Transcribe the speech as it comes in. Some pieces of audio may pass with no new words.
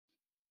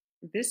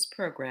This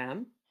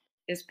program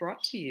is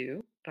brought to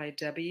you by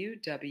W.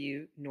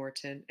 W.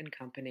 Norton and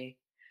Company,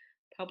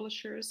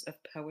 publishers of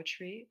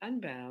Poetry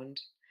Unbound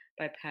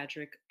by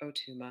Patrick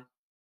Otuma.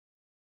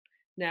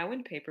 Now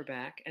in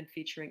paperback and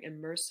featuring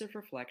immersive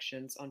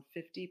reflections on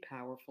 50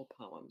 powerful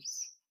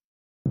poems.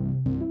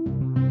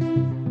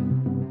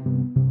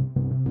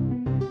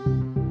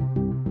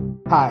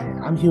 Hi,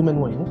 I'm Human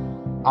Wing,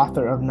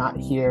 author of Not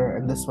Here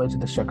and This Way to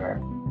the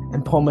Sugar,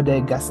 and Poem a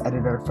Day guest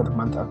editor for the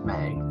month of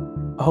May.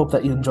 I hope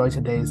that you enjoy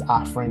today's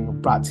offering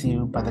brought to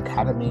you by the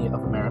Academy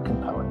of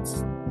American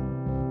Poets.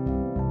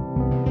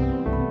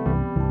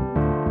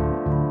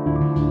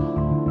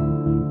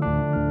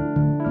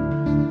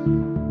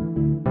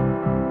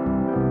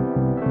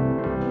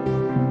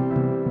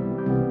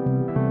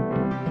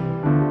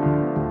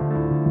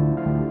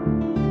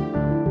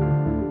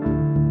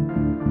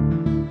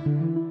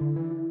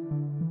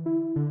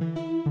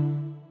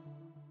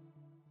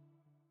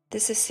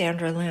 This is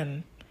Sandra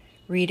Lim,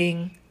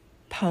 reading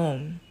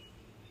Poem.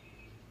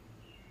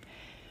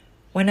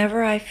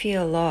 Whenever I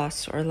feel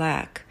loss or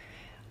lack,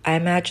 I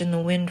imagine the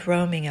wind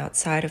roaming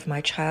outside of my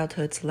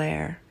childhood's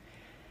lair,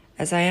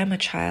 as I am a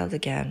child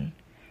again,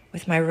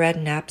 with my red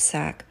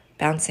knapsack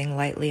bouncing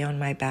lightly on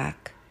my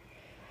back,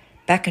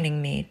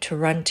 beckoning me to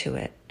run to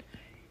it,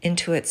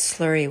 into its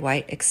slurry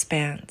white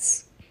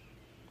expanse.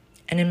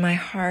 And in my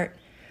heart,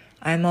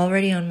 I am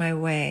already on my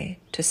way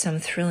to some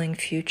thrilling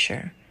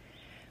future,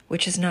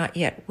 which is not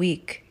yet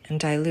weak and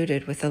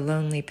diluted with a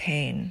lonely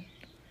pain.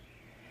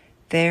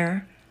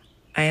 There,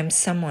 I am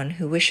someone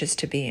who wishes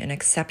to be an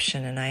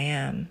exception, and I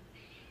am.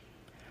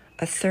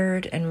 A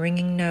third and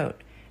ringing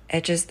note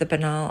edges the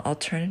banal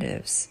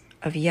alternatives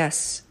of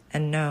yes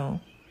and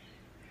no.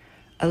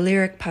 A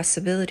lyric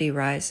possibility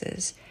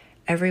rises,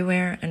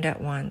 everywhere and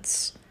at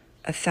once,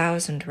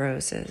 1,000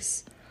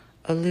 roses,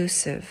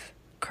 elusive,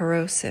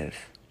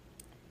 corrosive.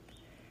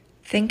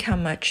 Think how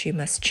much you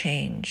must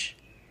change,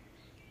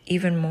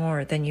 even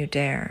more than you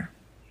dare.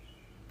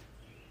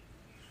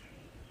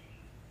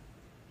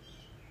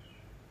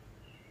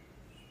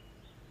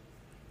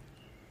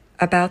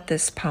 About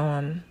this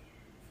poem.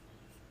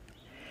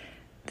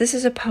 This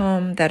is a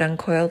poem that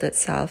uncoiled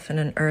itself in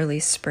an early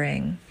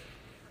spring.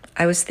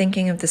 I was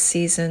thinking of the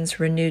season's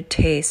renewed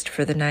taste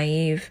for the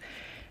naive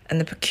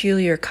and the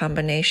peculiar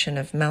combination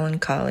of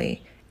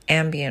melancholy,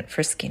 ambient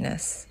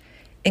friskiness,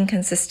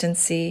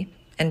 inconsistency,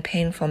 and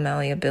painful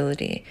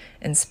malleability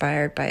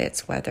inspired by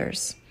its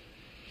weathers.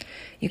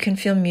 You can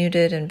feel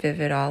muted and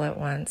vivid all at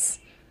once,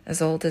 as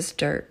old as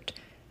dirt,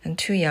 and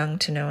too young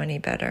to know any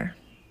better.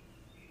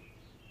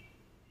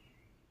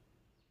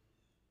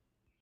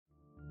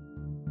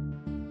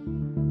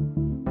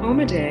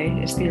 Poem a Day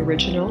is the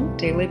original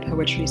daily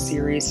poetry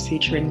series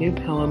featuring new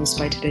poems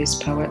by today's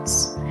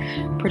poets.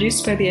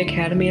 Produced by the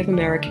Academy of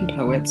American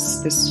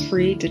Poets, this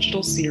free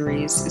digital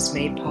series is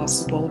made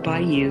possible by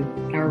you,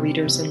 our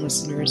readers and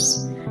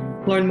listeners.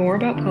 Learn more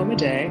about Poem a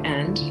Day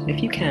and,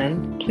 if you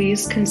can,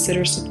 please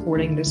consider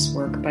supporting this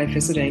work by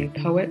visiting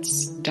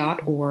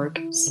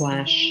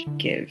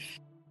poets.org/give.